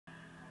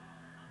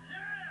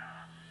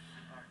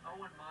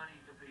owing money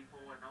to people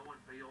and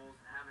owing bills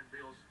and having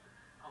bills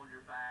on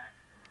your back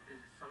is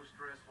so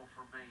stressful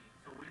for me.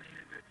 So we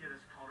need to get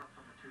us caught up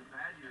from the 2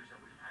 bad years that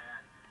we've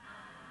had.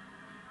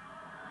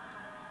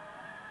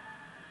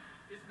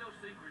 It's no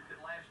secret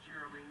that last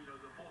year,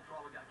 the full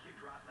throttle got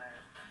kicked right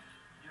last.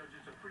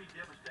 Just a pretty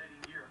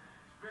devastating year.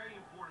 It's very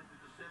important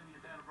that the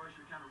 70th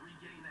anniversary kind of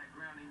regain that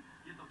grounding,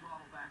 get the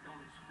throttle back on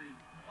its feet.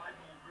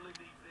 Michael really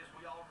needs this.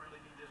 We all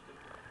really need this to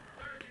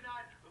Thursday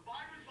night, the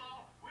Bikers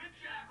Ball with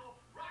Jackal.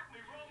 Rock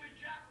me, roll me,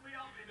 jackal me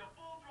up, and the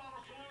full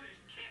throttle salute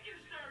is kicking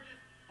Sturgis.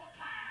 Pow!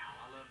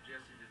 I love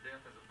Jesse to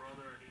death as a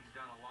brother. He's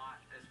done a lot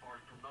as far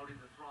as promoting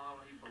the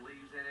throttle. He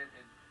believes in it,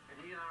 and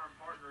he and I are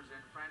partners in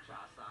the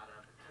franchise side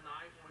of it.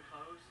 Tonight, when we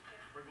close,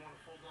 we're going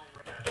to full-blown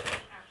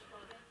After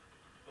closing?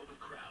 Well, the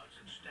crowds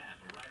and staff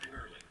arriving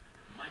early.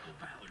 Michael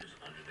Ballard is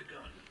under the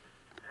gun.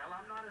 Hell,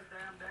 I'm not his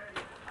damn daddy.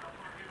 I don't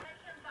want to give Let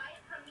him buy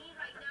it from me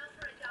right now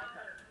for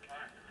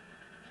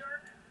 $1.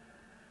 Jerk.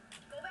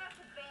 Go back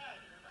to bed.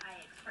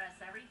 I express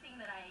everything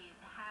that I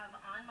have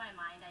on my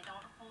mind. I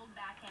don't hold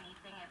back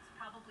anything. It's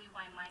probably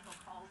why Michael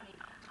calls me.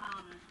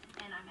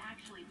 And I'm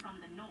actually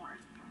from the north.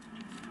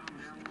 Calm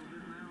down a little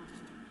bit now.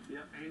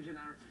 Yep, Angie and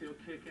I are still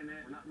kicking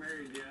it. We're not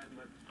married yet,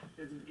 but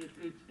it's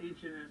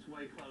inching its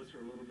way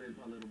closer a little bit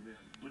by little bit.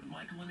 But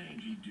Michael and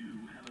Angie do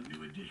have a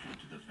new addition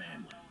to the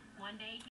family. One day